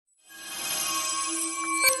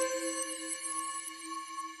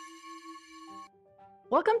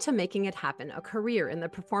Welcome to Making It Happen, a career in the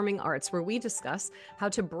performing arts where we discuss how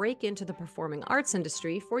to break into the performing arts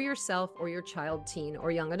industry for yourself or your child, teen,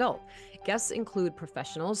 or young adult. Guests include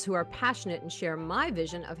professionals who are passionate and share my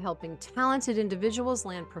vision of helping talented individuals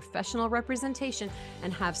land professional representation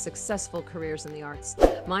and have successful careers in the arts.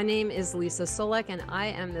 My name is Leesa Csolak, and I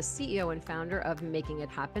am the CEO and founder of Making It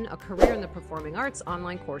Happen, a career in the performing arts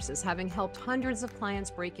online courses, having helped hundreds of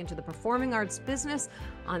clients break into the performing arts business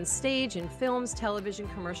on stage, in films, television,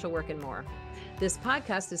 commercial work, and more. This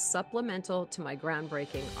podcast is supplemental to my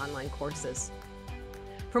groundbreaking online courses.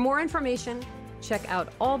 For more information, check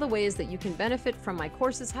out all the ways that you can benefit from my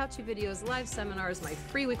courses, how-to videos, live seminars, my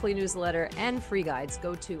free weekly newsletter, and free guides.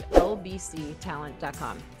 Go to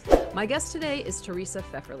lbctalent.com. My guest today is Teresa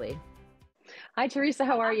Pfefferle. Hi, Teresa.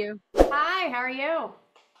 How are you? Hi, how are you?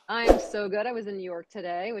 I'm so good. I was in New York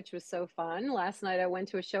today, which was so fun. Last night I went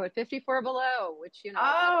to a show at 54 Below, which,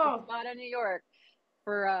 not a spot in New York,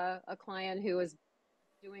 for a client who was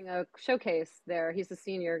doing a showcase there. He's a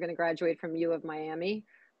senior, going to graduate from U of Miami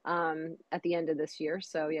at the end of this year.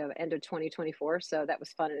 So yeah, end of 2024. So that was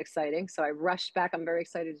fun and exciting. So I rushed back. I'm very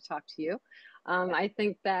excited to talk to you. I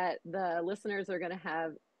think that the listeners are going to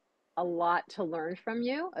have a lot to learn from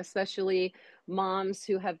you, especially moms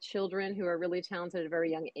who have children who are really talented at a very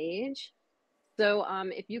young age. So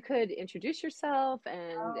if you could introduce yourself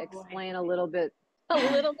and explain a little bit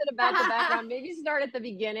about the background, maybe start at the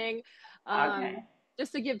beginning, Okay.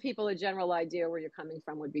 just to give people a general idea where you're coming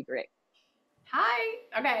from would be great. Hi.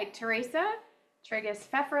 Okay, Teresa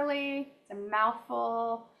Pfefferle. It's a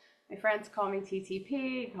mouthful. My friends call me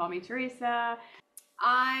TTP, call me Teresa.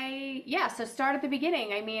 So start at the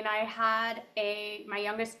beginning. I mean, my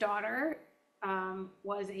youngest daughter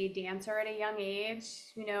was a dancer at a young age.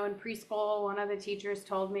 In preschool, one of the teachers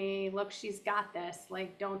told me, look, she's got this.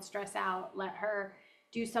 Like, don't stress out. Let her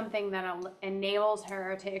do something that enables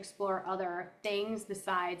her to explore other things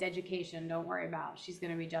besides education. Don't worry about it. She's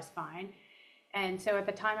going to be just fine. And so at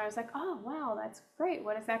the time I was like, oh, wow, that's great.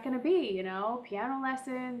 What is that going to be? Piano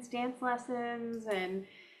lessons, dance lessons. And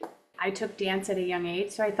I took dance at a young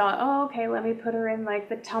age. So I thought, oh, okay, let me put her in like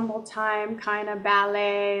the tumble time kind of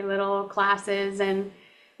ballet little classes. And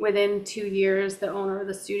within 2 years, the owner of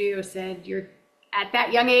the studio said, at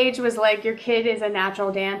that young age was like, your kid is a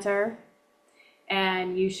natural dancer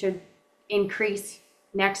and you should increase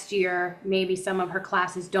next year. Maybe some of her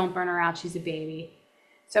classes, don't burn her out. She's a baby.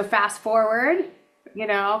 So fast forward,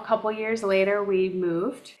 a couple years later, we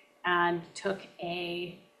moved and took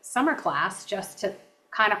a summer class just to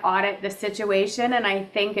kind of audit the situation. And I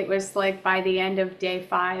think it was like by the end of day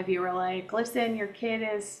 5, you were like, listen, your kid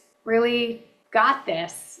is really got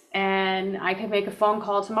this. And I could make a phone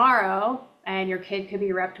call tomorrow and your kid could be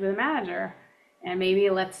repped with a manager. And maybe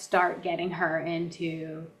let's start getting her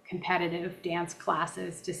into competitive dance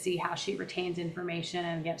classes to see how she retains information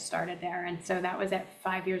and get started there. And so that was at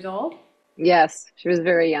 5 years old. Yes, she was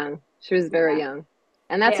very young. Young.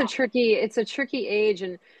 And that's it's a tricky age.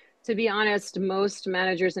 And to be honest, most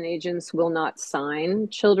managers and agents will not sign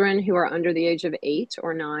children who are under the age of 8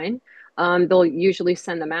 or 9. They'll usually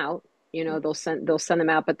send them out. They'll send them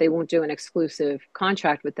out, but they won't do an exclusive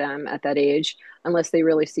contract with them at that age unless they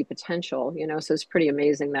really see potential. So it's pretty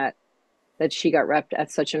amazing that she got repped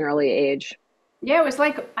at such an early age. Yeah, it was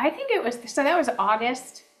like, so that was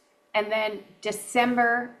August, and then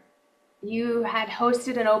December, you had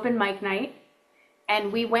hosted an open mic night,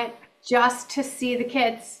 and we went just to see the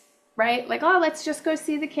kids, right? Like, oh, let's just go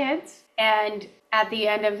see the kids. And at the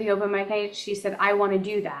end of the open mic night, she said, I want to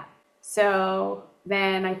do that. So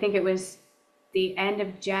then I think it was the end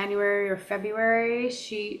of January or February,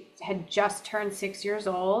 she had just turned 6 years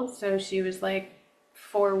old. So she was like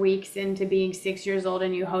 4 weeks into being 6 years old,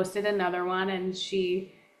 and you hosted another one. And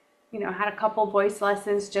she, had a couple voice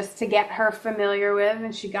lessons just to get her familiar with.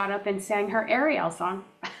 And she got up and sang her Ariel song.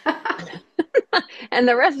 And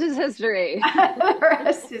the rest is history. The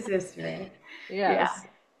rest is history. Yes.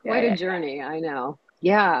 Yeah. Quite a journey. I know.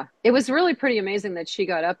 Yeah, it was really pretty amazing that she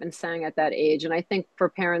got up and sang at that age. And I think for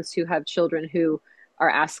parents who have children who are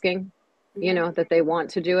asking, that they want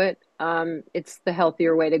to do it, it's the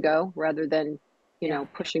healthier way to go rather than,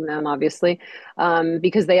 pushing them, obviously,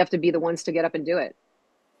 because they have to be the ones to get up and do it,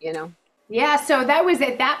 Yeah, so that was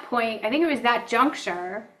at that point, I think it was that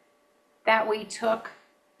juncture that we took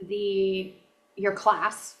your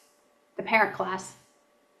class, the parent class.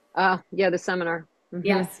 Yeah, the seminar. Mm-hmm.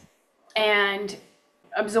 Yes. And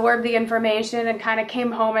absorbed the information and kind of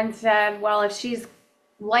came home and said, well, if she's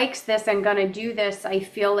likes this and gonna do this, I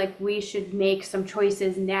feel like we should make some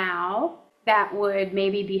choices now that would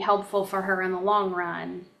maybe be helpful for her in the long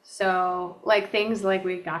run. So like things like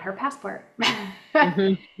we got her passport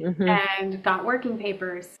Hmm. Hmm. and got working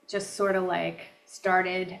papers, just sort of like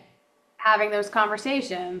started having those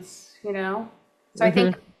conversations, you know? So I Hmm.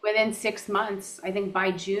 think within 6 months, I think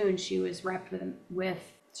by June, she was repped with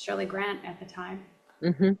Shirley Grant at the time.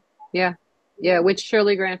 Hmm. Yeah. Yeah. Yeah. Which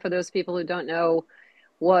Shirley Grant, for those people who don't know,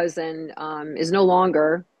 was and is no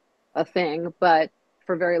longer a thing, but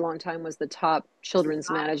for a very long time was the top children's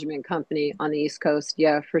management company on the East Coast.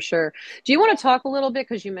 Yeah, for sure. Do you want to talk a little bit,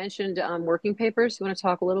 because you mentioned working papers? You want to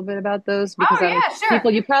talk a little bit about those? Because Oh, I don't, yeah, sure.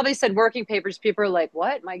 people, you probably said working papers. People are like,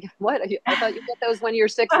 what? My, what? I thought you get those when you're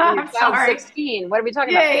when your I'm child's sorry. 16. What are we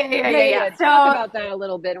talking about? Yeah, yeah, yeah, Yeah, yeah, yeah, yeah. yeah. Talk about that a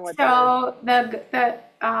little bit and what that is.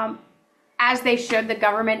 So as they should, the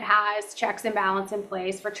government has checks and balance in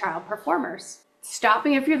place for child performers. Stop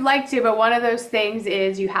me if you'd like to, but one of those things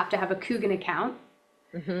is you have to have a Coogan account.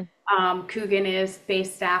 Hmm. Coogan is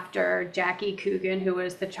based after Jackie Coogan, who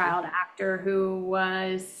was the child actor who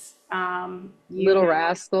was, you Little know,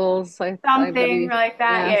 Rascals, I something believe. like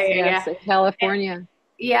that. Yeah, Yes, yeah, yeah. yes, in California.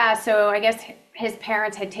 Yeah, so I guess his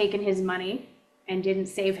parents had taken his money and didn't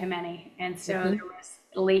save him any. And so Hmm. there was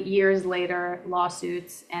late years later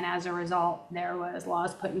lawsuits, and as a result, there was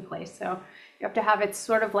laws put in place. So you have to have it's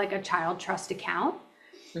sort of like a child trust account.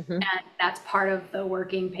 Hmm. And that's part of the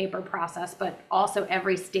working paper process, but also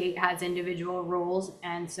every state has individual rules.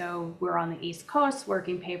 And so we're on the East Coast,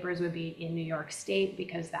 working papers would be in New York State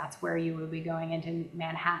because that's where you would be going into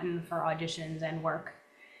Manhattan for auditions and work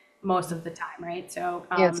most of the time, right? So,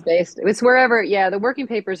 Yeah, it's wherever, yeah, the working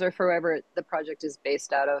papers are forever the project is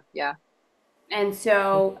based out of. Yeah. and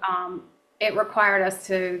so it required us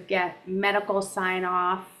to get medical sign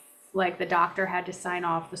off. Like the doctor had to sign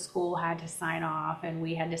off, the school had to sign off, and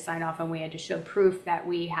we had to sign off, and we had to show proof that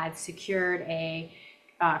we had secured a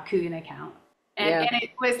Coogan account. Yeah. And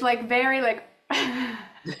it was like very like,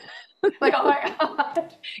 like oh my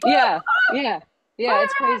god. Yeah. Yeah. Yeah.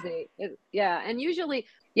 It's crazy. Yeah. And usually,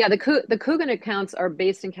 yeah, the Coogan accounts are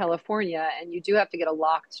based in California, and you do have to get a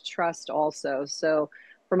locked trust also. So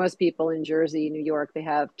for most people in Jersey, New York, they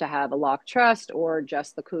have to have a locked trust, or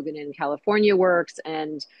just the Coogan in California works.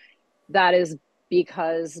 And that is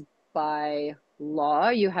because by law,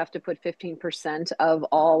 you have to put 15% of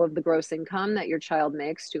all of the gross income that your child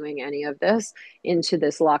makes doing any of this into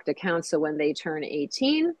this locked account. So when they turn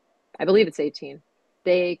 18, I believe it's 18,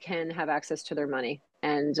 they can have access to their money.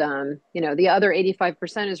 And, the other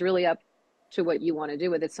 85% is really up to what you want to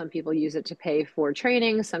do with it. Some people use it to pay for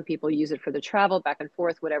training. Some people use it for the travel back and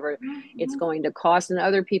forth, whatever it's going to cost. And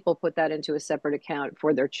other people put that into a separate account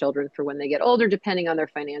for their children for when they get older, depending on their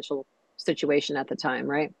financial situation at the time,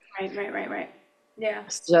 right? Right. Yeah. Yeah,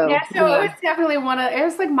 So, so it yeah. was definitely it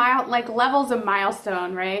was like levels of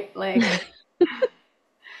milestone, right? Like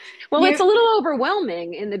Well, it's you a little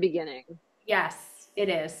overwhelming in the beginning. yes, it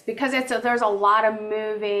is because there's a lot of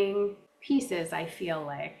moving pieces, I feel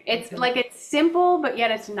like. It's Mhm. like it's simple, but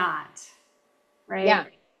yet it's not, right? Yeah.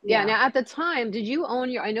 Yeah. Yeah. Now, at the time, did you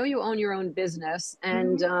own I know you own your own business.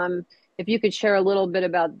 And Mhm. if you could share a little bit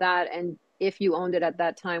about that, and if you owned it at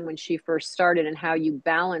that time when she first started, and how you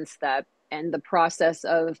balanced that and the process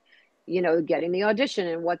of, getting the audition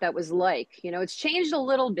and what that was like. It's changed a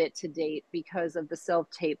little bit to date because of the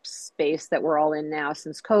self-tape space that we're all in now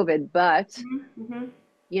since COVID. But Mhm.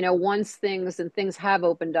 Mhm. once things have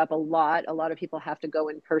opened up a lot of people have to go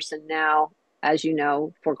in person now, as you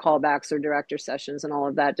know, for callbacks or director sessions and all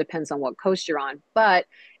of that. Depends on what coast you're on. But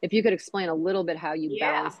if you could explain a little bit how you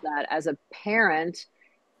Yeah. balance that as a parent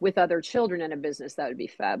with other children in a business, that would be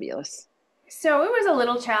fabulous. So it was a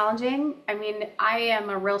little challenging. I mean, I am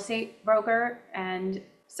a real estate broker, and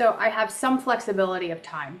so I have some flexibility of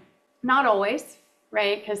time. Not always,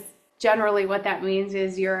 right? Because generally, what that means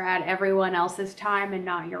is you're at everyone else's time and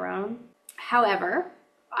not your own. However,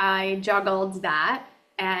 I juggled that,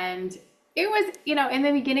 and it was, in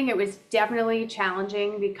the beginning, it was definitely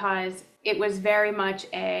challenging because it was very much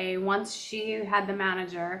once she had the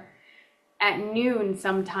manager, at noon,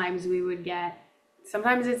 sometimes we would get,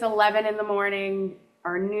 sometimes it's 11 in the morning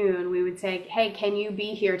or noon, we would say, hey, can you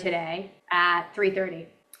be here today at 3:30?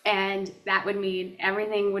 And that would mean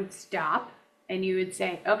everything would stop, and you would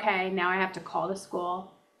say, okay, now I have to call the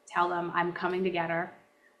school, tell them I'm coming to get her.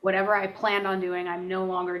 Whatever I planned on doing, I'm no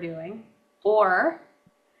longer doing. Or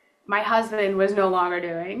my husband was no longer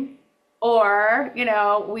doing. Or,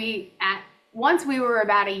 once we were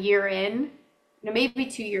about a year in, maybe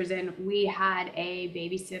 2 years in, we had a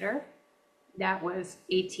babysitter that was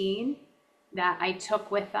 18 that I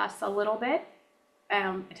took with us a little bit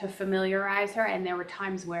to familiarize her. And there were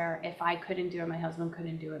times where if I couldn't do it, my husband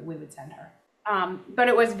couldn't do it, we would send her. But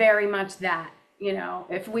it was very much that, you know,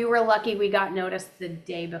 if we were lucky, we got noticed the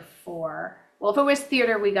day before. Well, if it was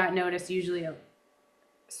theater, we got noticed usually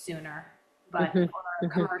sooner, but for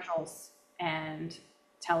commercials and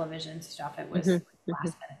television stuff, it was last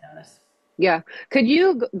minute notice. Yeah. Could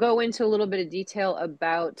you go into a little bit of detail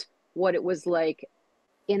about what it was like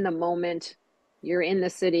in the moment? You're in the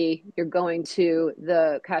city, you're going to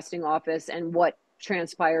the casting office, and what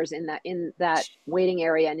transpires in that waiting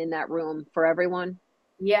area and in that room for everyone?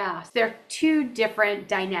 Yeah, there are two different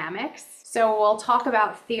dynamics. So we'll talk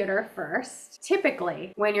about theater first.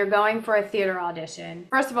 Typically, when you're going for a theater audition,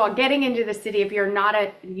 first of all, getting into the city, if you're not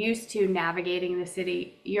used to navigating the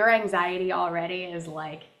city, your anxiety already is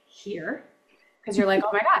like here, because you're like,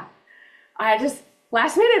 oh my God, I just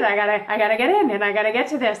last minute, I gotta get in, and I gotta get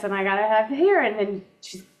to this, and I gotta have here, and then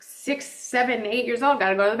she's 6, 7, 8 years old,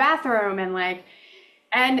 gotta go to the bathroom, and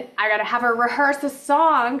I gotta have her rehearse a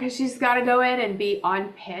song because she's gotta go in and be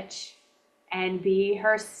on pitch and be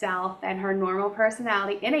herself and her normal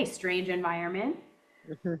personality in a strange environment.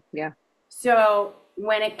 Yeah. So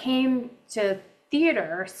when it came to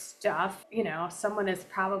theater stuff, you know, someone is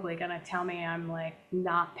probably gonna tell me I'm like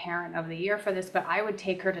not parent of the year for this, but I would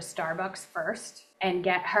take her to Starbucks first and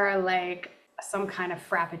get her like some kind of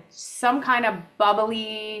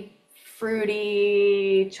bubbly,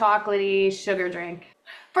 fruity, chocolatey sugar drink.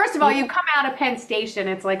 First of all, you come out of Penn Station,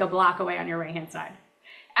 it's like a block away on your right-hand side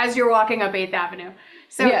as you're walking up 8th Avenue.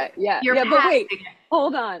 So but wait,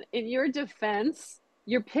 hold on. In your defense,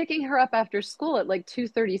 you're picking her up after school at like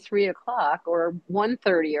 2:30, 3 o'clock or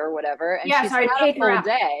 1:30 or whatever, and she's had a full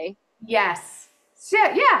day. Yes. So,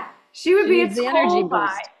 yeah, she would be at school the energy by.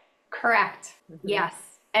 boost. Correct. Yes.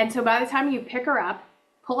 And so by the time you pick her up,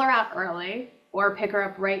 pull her out early, or pick her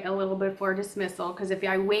up right a little bit before dismissal, because if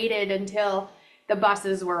I waited until the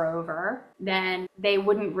buses were over, then they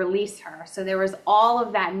wouldn't release her. So there was all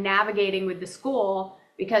of that navigating with the school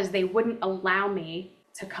because they wouldn't allow me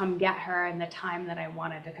to come get her in the time that I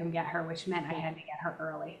wanted to come get her, which meant I had to get her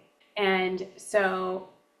early. And so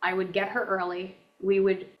I would get her early.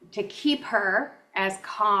 To keep her as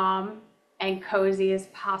calm and cozy as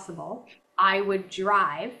possible, I would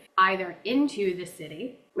drive either into the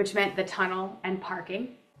city, which meant the tunnel and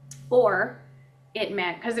parking, or it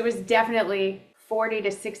meant, because it was definitely $40 to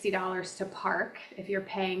 $60 to park if you're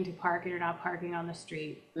paying to park and you're not parking on the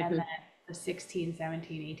street, and then the $16,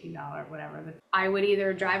 $17, $18, whatever. I would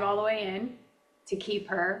either drive all the way in to keep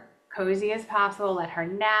her cozy as possible, let her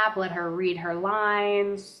nap, let her read her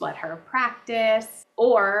lines, let her practice,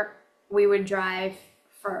 or we would drive.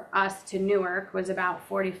 For us to Newark was about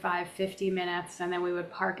 45, 50 minutes, and then we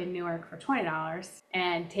would park in Newark for $20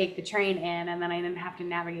 and take the train in, and then I didn't have to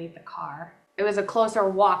navigate the car. It was a closer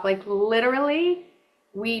walk. Like literally,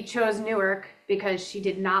 we chose Newark because she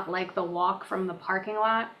did not like the walk from the parking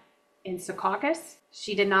lot in Secaucus.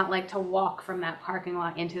 She did not like to walk from that parking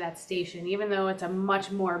lot into that station, even though it's a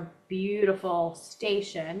much more beautiful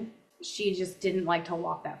station. She just didn't like to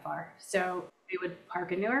walk that far. So we would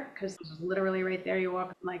park in Newark because it was literally right there. You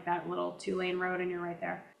walk like that little 2-lane road and you're right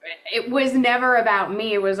there. It was never about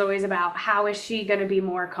me. It was always about how is she going to be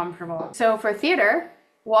more comfortable. So for theater,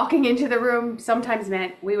 walking into the room sometimes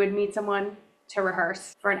meant we would meet someone to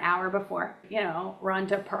rehearse for an hour before, you know, run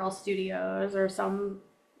to Pearl Studios or some,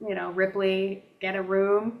 you know, Ripley, get a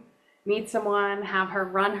room, meet someone, have her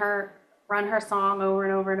run her song over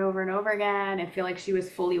and over and over and over again and feel like she was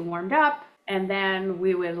fully warmed up. And then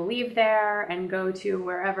we would leave there and go to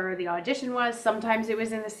wherever the audition was. Sometimes it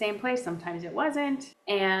was in the same place, sometimes it wasn't.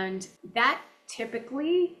 And that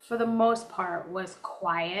typically, for the most part, was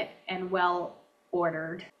quiet and well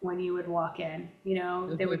ordered when you would walk in. You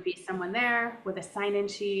know, there would be someone there with a sign-in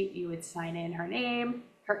sheet. You would sign in her name,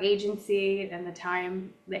 her agency, and the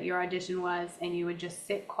time that your audition was, and you would just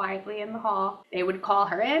sit quietly in the hall. They would call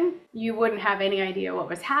her in. You wouldn't have any idea what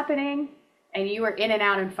was happening. And you were in and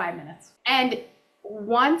out in 5 minutes. And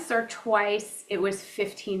once or twice, it was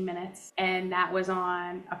 15 minutes. And that was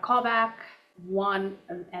on a callback one.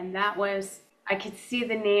 And that was, I could see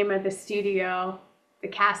the name of the studio, the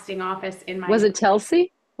casting office in my... Was it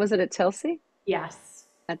Telsey? Was it at Telsey? Yes.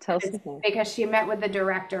 At Telsey? Because she met with the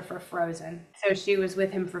director for Frozen. So she was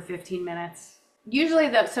with him for 15 minutes.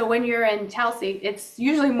 Usually, so when you're in Telsey, it's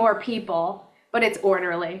usually more people, but it's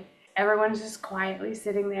orderly. Everyone's just quietly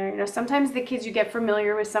sitting there. You know, sometimes the kids, you get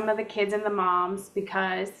familiar with some of the kids and the moms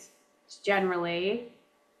because it's generally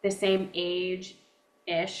the same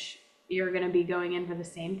age-ish. You're going to be going in for the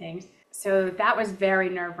same things. So that was very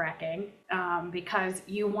nerve-wracking because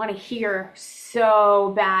you want to hear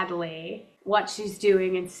so badly what she's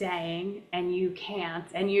doing and saying, and you can't.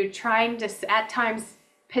 And you're trying to, at times,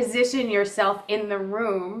 position yourself in the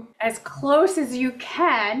room as close as you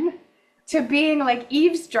can to being like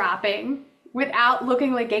eavesdropping without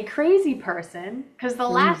looking like a crazy person. Because the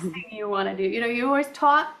last thing you want to do, you know, you always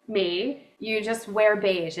taught me, you just wear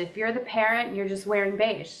beige. If you're the parent, you're just wearing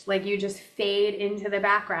beige. Like you just fade into the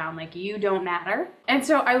background, like you don't matter. And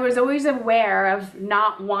so I was always aware of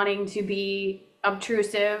not wanting to be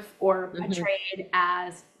obtrusive or portrayed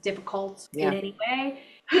as difficult in any way.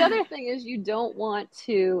 The other thing is you don't want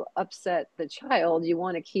to upset the child. You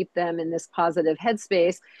want to keep them in this positive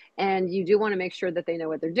headspace, and you do want to make sure that they know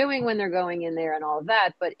what they're doing when they're going in there and all of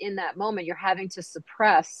that. But in that moment, you're having to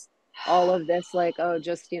suppress all of this, like, oh,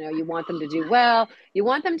 just, you know, you want them to do well. You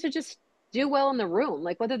want them to just do well in the room.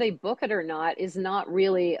 Like whether they book it or not is not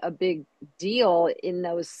really a big deal in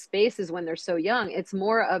those spaces when they're so young. It's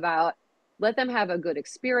more about let them have a good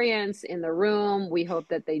experience in the room. We hope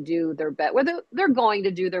that they do their best, whether they're going to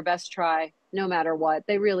do their best try, no matter what.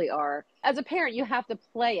 They really are. As a parent, you have to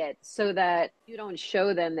play it so that you don't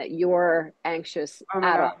show them that you're anxious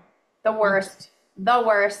at all. The worst. The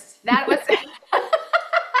worst. That was...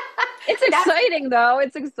 It's exciting, though.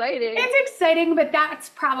 It's exciting. It's exciting, but that's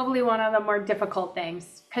probably one of the more difficult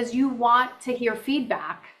things because you want to hear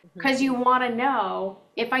feedback because you want to know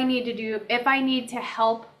if I need to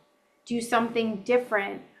help do something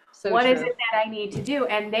different. So what is it that I need to do?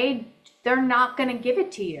 And they're not going to give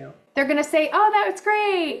it to you. They're going to say, oh, that was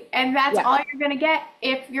great. And that's all you're going to get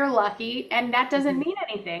if you're lucky. And that doesn't mean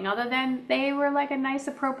anything other than they were like a nice,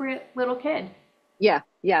 appropriate little kid. Yeah.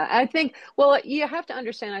 Yeah. I think, well, you have to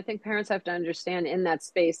understand, I think parents have to understand in that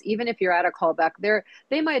space, even if you're at a callback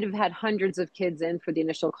they might have had hundreds of kids in for the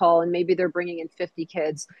initial call, and maybe they're bringing in 50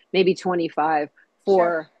 kids, maybe 25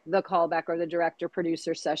 for the callback or the director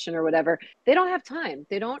producer session or whatever. They don't have time.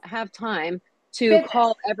 They don't have time to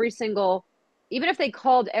call every single, even if they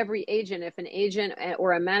called every agent, if an agent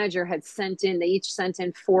or a manager had sent in, they each sent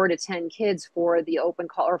in 4 to 10 kids for the open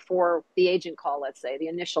call or for the agent call, let's say the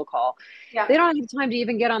initial call. They don't have time to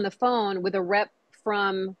even get on the phone with a rep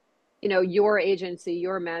from, you know, your agency,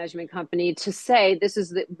 your management company to say, this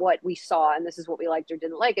is what we saw and this is what we liked or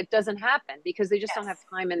didn't like. It doesn't happen because they just don't have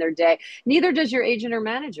time in their day. Neither does your agent or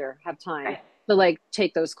manager have time to like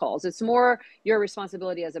take those calls. It's more your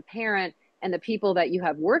responsibility as a parent and the people that you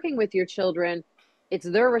have working with your children. It's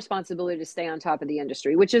their responsibility to stay on top of the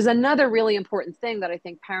industry, which is another really important thing that I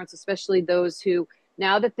think parents, especially those who,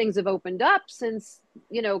 now that things have opened up since,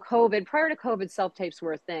 you know, COVID, prior to COVID, self-tapes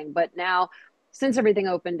were a thing, but now since everything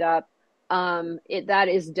opened up, that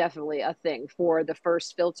is definitely a thing for the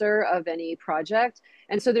first filter of any project.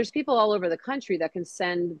 And so there's people all over the country that can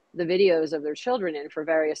send the videos of their children in for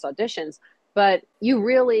various auditions, but you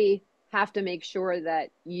really have to make sure that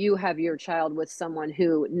you have your child with someone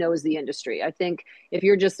who knows the industry. I think if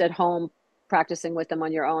you're just at home practicing with them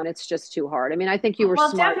on your own, it's just too hard. I mean, I think you were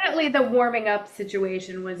smart. Well, definitely the warming up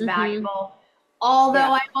situation was valuable. Although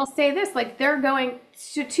I will say this, like they're going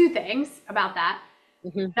to 2 things about that.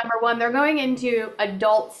 Number one, they're going into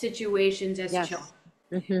adult situations as children.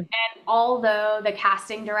 And although the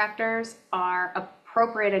casting directors are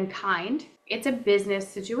appropriate and kind, it's a business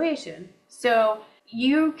situation. So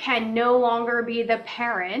you can no longer be the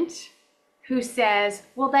parent who says,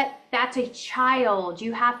 well, that's a child.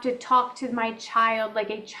 You have to talk to my child like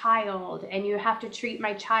a child, and you have to treat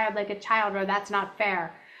my child like a child, or that's not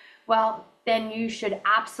fair. Well, then you should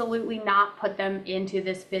absolutely not put them into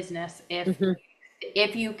this business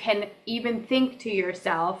if you can even think to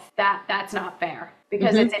yourself that that's not fair,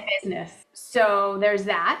 because it's a business. So there's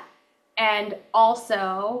that. And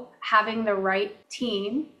also having the right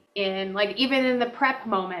team in, like, even in the prep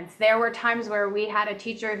moments, there were times where we had a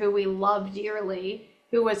teacher who we loved dearly,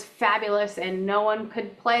 who was fabulous, and no one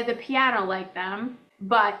could play the piano like them.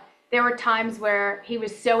 But there were times where he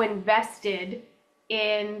was so invested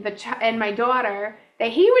in my daughter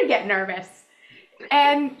that he would get nervous.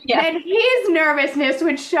 And then his nervousness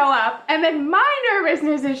would show up, and then my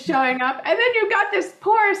nervousness is showing up, and then you got this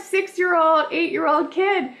poor 6-year-old, 8-year-old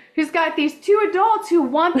kid who's got these 2 adults who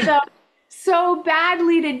want them so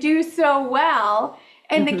badly to do so well,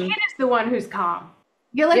 and the kid is the one who's calm.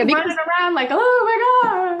 You're like running around like,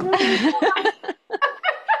 oh my God.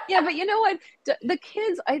 Yeah, but you know what? The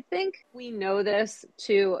kids, I think we know this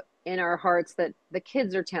too in our hearts, that the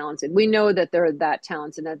kids are talented. We know that they're that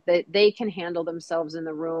talented, that they can handle themselves in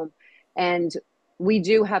the room. And we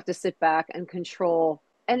do have to sit back and control.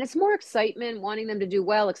 And it's more excitement, wanting them to do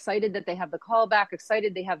well, excited that they have the callback,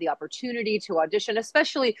 excited they have the opportunity to audition,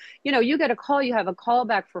 especially, you know, you get a call, you have a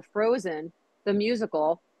callback for Frozen, the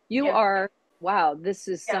musical. You are wow, this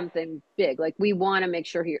is Yeah. something big. Like we want to make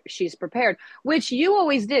sure she's prepared, which you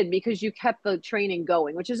always did because you kept the training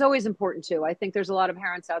going, which is always important too. I think there's a lot of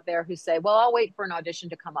parents out there who say, well, I'll wait for an audition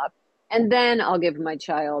to come up and then I'll give my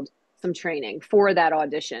child some training for that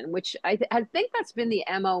audition, which I think that's been the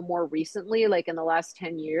MO more recently, like in the last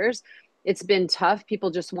 10 years. It's been tough.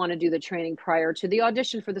 People just want to do the training prior to the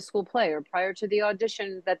audition for the school play or prior to the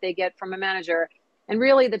audition that they get from a manager. And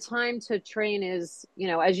really, the time to train is,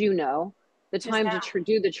 as you know, the Just time to now.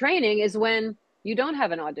 do the training is when you don't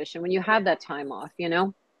have an audition, when you have that time off.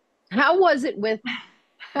 How was it with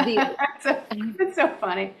the It's so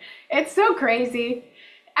funny. It's so crazy.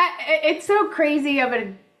 It's so crazy of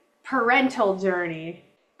a parental journey,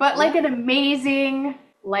 but like yeah, an amazing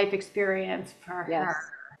life experience for her. yes.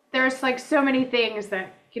 There's like so many things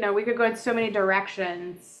that, we could go in so many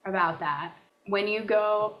directions about that. When you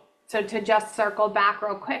go, so to just circle back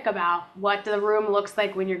real quick about what the room looks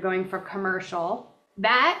like when you're going for commercial,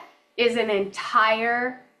 that is an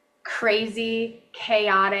entire crazy,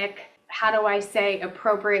 chaotic, how do I say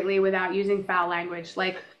appropriately without using foul language,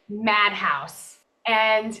 like madhouse.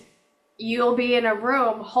 And you'll be in a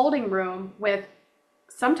room, holding room with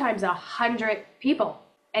sometimes 100 people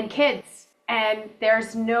and kids, and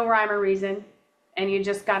there's no rhyme or reason, and you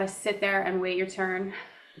just got to sit there and wait your turn.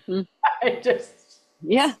 Mhm. I just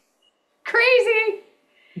Yeah. crazy.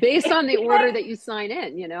 Based on the order that you sign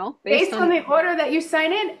in, Based on the order that you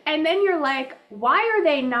sign in, and then you're like, why are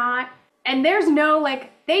they not? And there's no,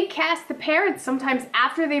 like, they cast the parents sometimes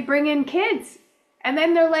after they bring in kids. And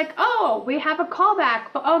then they're like, oh, we have a callback.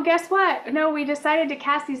 But oh, guess what? No, we decided to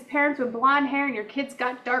cast these parents with blonde hair and your kid's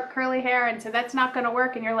got dark curly hair. And so that's not going to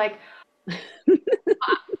work. And you're like,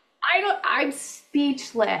 I'm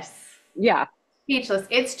speechless. Yeah. Speechless.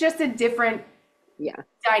 It's just a different Yeah.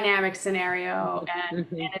 dynamic scenario, and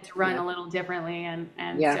it's run Yeah. a little differently. And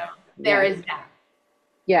Yeah. so there Yeah. is that.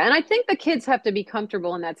 Yeah. And I think the kids have to be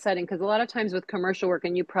comfortable in that setting because a lot of times with commercial work,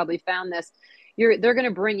 and you probably found this, they're going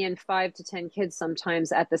to bring in 5 to 10 kids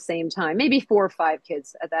sometimes at the same time, maybe 4 or 5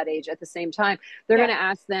 kids at that age at the same time. They're Yeah. going to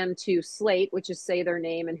ask them to slate, which is say their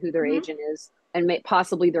name and who their Mhm. agent is, and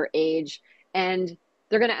possibly their age. And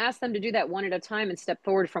they're going to ask them to do that one at a time and step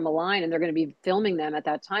forward from a line. And they're going to be filming them at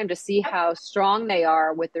that time to see how strong they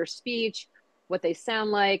are with their speech, what they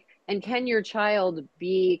sound like. And can your child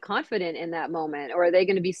be confident in that moment? Or are they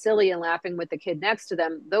going to be silly and laughing with the kid next to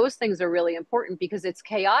them? Those things are really important because it's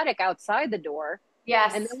chaotic outside the door. And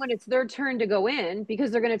Yes. then when it's their turn to go in,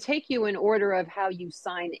 because they're going to take you in order of how you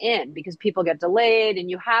sign in, because people get delayed and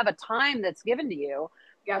you have a time that's given to you.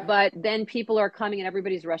 Yep. But then people are coming and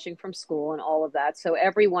everybody's rushing from school and all of that. So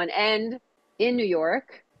everyone, and in New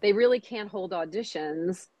York, they really can't hold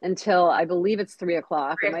auditions until I believe it's 3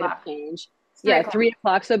 o'clock. It 3 might have o'clock. changed. It's 3 Yeah, o'clock. 3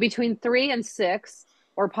 o'clock. So between 3 and 6,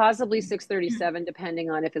 or possibly 6:37,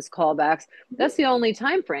 depending on if it's callbacks. That's the only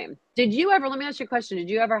time frame. Did you ever, let me ask you a question. Did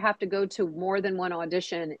you ever have to go to more than one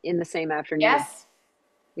audition in the same afternoon? Yes.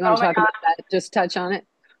 You want Oh to my talk God. about that? Just touch on it.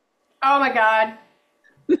 Oh my God.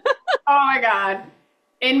 Oh my God.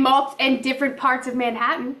 In different parts of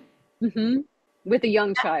Manhattan. Mm-hmm. With a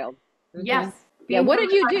young child. Mm-hmm. Yes. Yeah. Being What from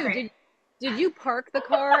did the you do? country. Did you park the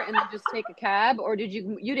car and then just take a cab, or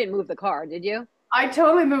you didn't move the car, did you? I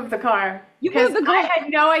totally moved the car You because moved the I car. had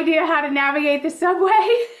no idea how to navigate the subway.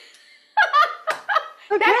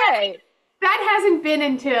 that hasn't Okay. that hasn't been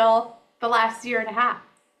until the last year and a half.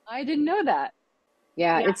 I didn't know that.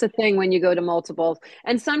 Yeah, Yeah. it's a thing when you go to multiple.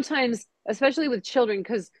 And sometimes, especially with children,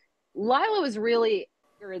 because Lila was really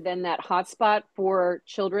bigger than that hotspot for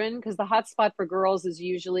children, because the hotspot for girls is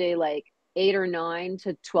usually like 8 or 9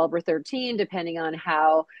 to 12 or 13, depending on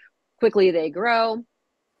how quickly they grow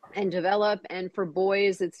and develop. And for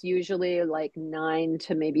boys, it's usually like 9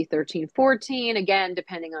 to maybe 13, 14, again,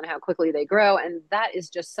 depending on how quickly they grow. And that is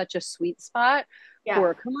just such a sweet spot Yeah.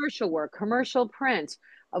 for commercial work, commercial print,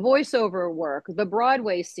 a voiceover work, the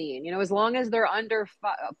Broadway scene, as long as they're under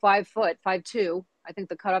 5 foot, 5'2". I think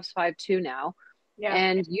the cutoff's 5'2" now. Yeah.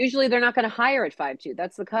 And usually they're not going to hire at 5'2".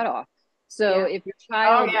 That's the cutoff. So Yeah. if your Oh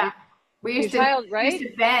child, yeah. your child, She used right?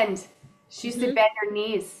 to bend. She used to Mm-hmm. bend her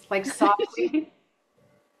knees like softly.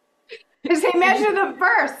 Because they measure them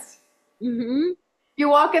first. Mm-hmm. You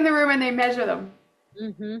walk in the room and they measure them.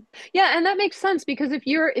 Mm-hmm. Yeah, and that makes sense because if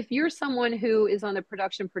you're someone who is on the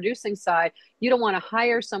production producing side, you don't want to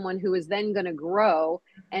hire someone who is then going to grow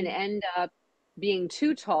and end up being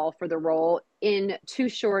too tall for the role in too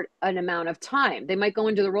short an amount of time. They might go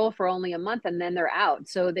into the role for only a month and then they're out.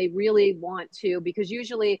 So they really want to, because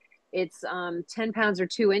usually it's 10 pounds or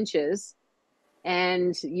 2 inches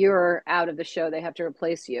and you're out of the show. They have to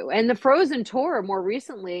replace you. And the Frozen tour more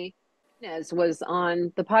recently, Inez was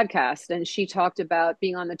on the podcast and she talked about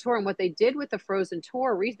being on the tour and what they did with the Frozen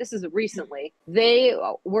tour. This is recently. They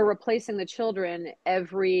were replacing the children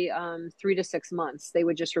every 3 to 6 months. They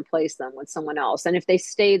would just replace them with someone else. And if they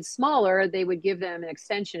stayed smaller, they would give them an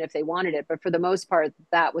extension if they wanted it. But for the most part,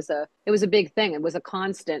 it was a big thing. It was a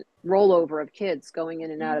constant rollover of kids going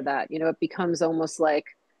in and out of that. You know, it becomes almost like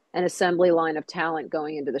an assembly line of talent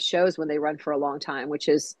going into the shows when they run for a long time, which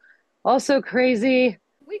is also crazy.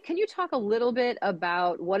 Can you talk a little bit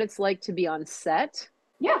about what it's like to be on set?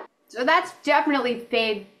 Yeah. So that's definitely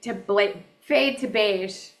fade to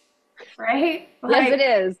beige, right? Yes, it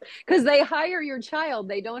is. Because they hire your child,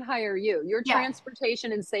 they don't hire you. Your yeah.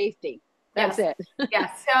 transportation and safety. That's Yes. it.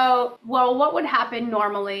 Yes. So, well, what would happen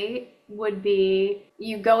normally would be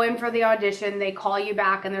you go in for the audition, they call you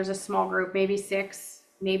back, and there's a small group, maybe 6,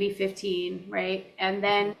 maybe 15, right? And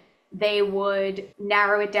then they would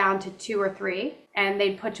narrow it down to 2 or 3, and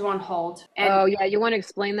they'd put you on hold. And, Oh, yeah. You want to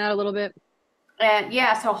explain that a little bit? and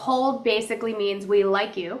yeah, so hold basically means we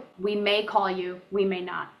like you. We may call you, we may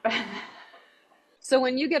not. So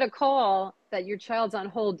when you get a call that your child's on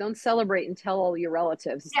hold, don't celebrate and tell all your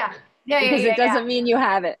relatives Yeah. Yeah, yeah, because yeah, it yeah. doesn't mean you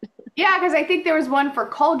have it. Yeah, because I think there was one for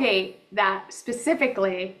Colgate that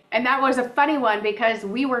specifically, and that was a funny one because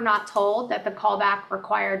we were not told that the callback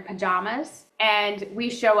required pajamas. And we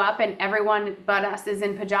show up and everyone but us is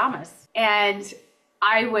in pajamas. And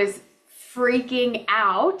I was freaking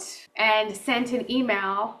out and sent an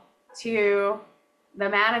email to the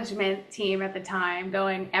management team at the time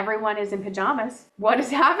going, everyone is in pajamas. What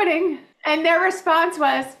is happening? And their response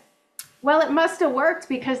was, well, it must have worked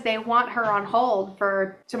because they want her on hold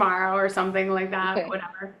for tomorrow or something like that, Okay.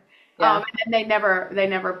 whatever. Yeah. And they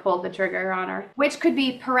never pulled the trigger on her, which could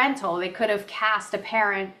be parental. They could have cast a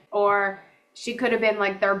parent, or she could have been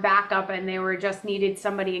like their backup and they were just needed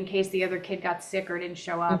somebody in case the other kid got sick or didn't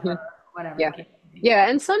show up or whatever. Yeah. Yeah.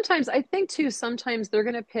 And sometimes I think too, sometimes they're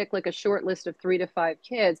going to pick like a short list of 3 to 5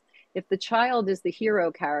 kids. If the child is the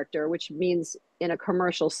hero character, which means in a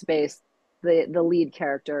commercial space, the lead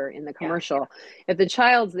character in the Yeah. commercial, if the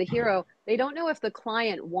child's the hero, they don't know if the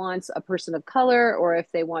client wants a person of color or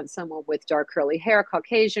if they want someone with dark curly hair,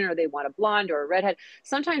 Caucasian, or they want a blonde or a redhead.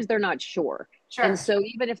 Sometimes they're not sure. And Sure. so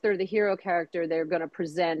even if they're the hero character, they're going to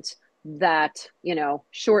present that,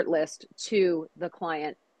 short list to the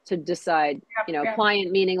client to decide, Yep.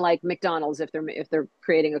 client meaning like McDonald's if they're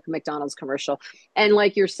creating a McDonald's commercial. And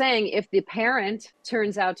like you're saying, if the parent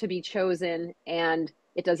turns out to be chosen and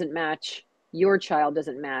it doesn't match, your child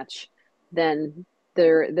doesn't match, then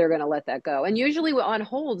they're going to let that go. And usually on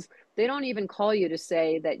holds, they don't even call you to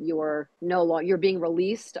say that you're being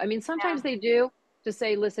released. I mean, sometimes they do, to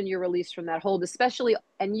say, listen, you're released from that hold, especially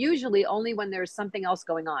and usually only when there's something else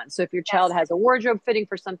going on. So if your child has a wardrobe fitting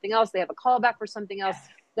for something else, they have a callback for something else,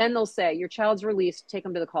 then they'll say your child's released, take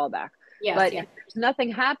them to the callback. But if there's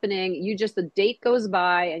nothing happening, the date goes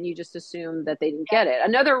by and you just assume that they didn't get it.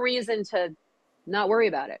 Another reason to not worry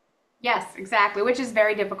about it. Yes, exactly, which is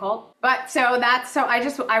very difficult. But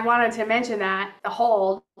I wanted to mention that the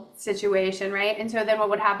hold situation, right? And so then what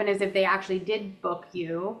would happen is if they actually did book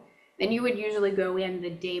you, then you would usually go in the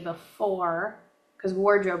day before because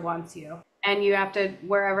wardrobe wants you. And you have to,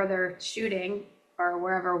 wherever they're shooting or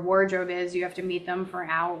wherever wardrobe is, you have to meet them for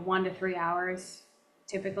 1 to 3 hours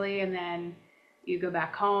typically. And then you go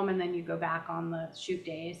back home and then you go back on the shoot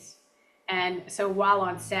days. And so while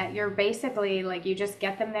on set, you're basically like, you just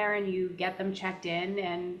get them there and you get them checked in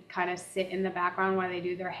and kind of sit in the background while they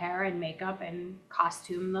do their hair and makeup and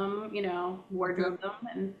costume them, wardrobe them.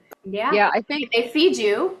 And yeah, I think they feed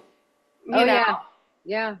you. Yeah.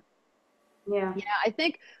 I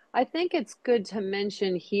think it's good to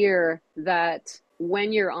mention here that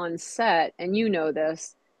when you're on set, and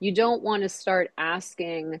this, you don't want to start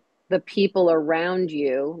asking the people around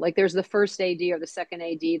you, like there's the first AD or the second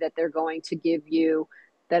AD that they're going to give you,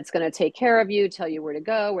 that's going to take care of you, tell you where to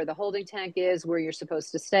go, where the holding tank is, where you're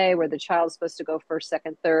supposed to stay, where the child's supposed to go first,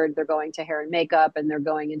 second, third. They're going to hair and makeup and they're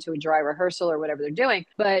going into a dry rehearsal or whatever they're doing.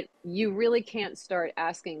 But you really can't start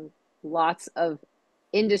asking lots of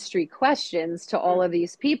industry questions to all of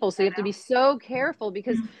these people. So you have to be so careful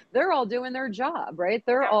because they're all doing their job, right?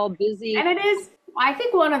 They're all busy. And I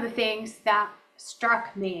think one of the things that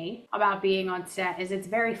struck me about being on set is it's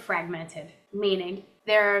very fragmented, meaning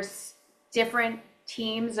there's different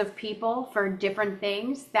teams of people for different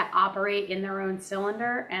things that operate in their own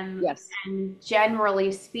cylinder. And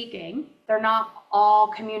generally speaking, they're not all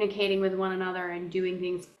communicating with one another and doing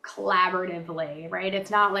things collaboratively, right? It's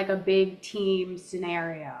not like a big team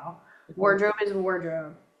scenario. Wardrobe is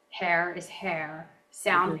wardrobe, hair is hair,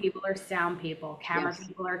 sound people are sound people, camera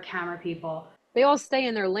people are camera people. They all stay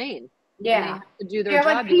in their lane. and they Yeah. have to do their You have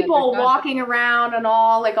job like to get their people job. walking around and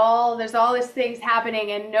there's all these things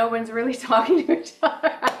happening and no one's really talking to each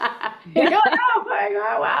other. You're like, oh my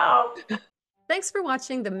God, wow. Thanks for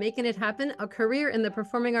watching the Making It Happen, a Career in the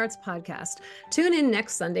Performing Arts podcast. Tune in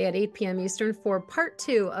next Sunday at 8 p.m. Eastern for part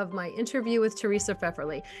 2 of my interview with Teresa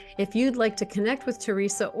Pfefferle. If you'd like to connect with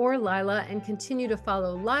Teresa or Lila and continue to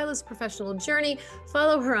follow Lila's professional journey,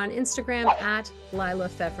 follow her on Instagram at Lila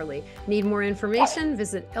Pfefferle. Need more information?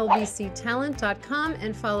 Visit lbctalent.com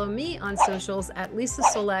and follow me on socials at Leesa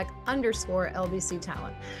Csolak _LBC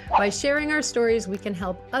Talent. By sharing our stories, we can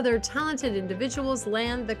help other talented individuals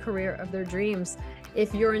land the career of their dreams.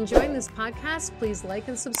 If you're enjoying this podcast, please like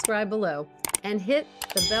and subscribe below and hit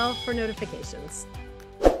the bell for notifications.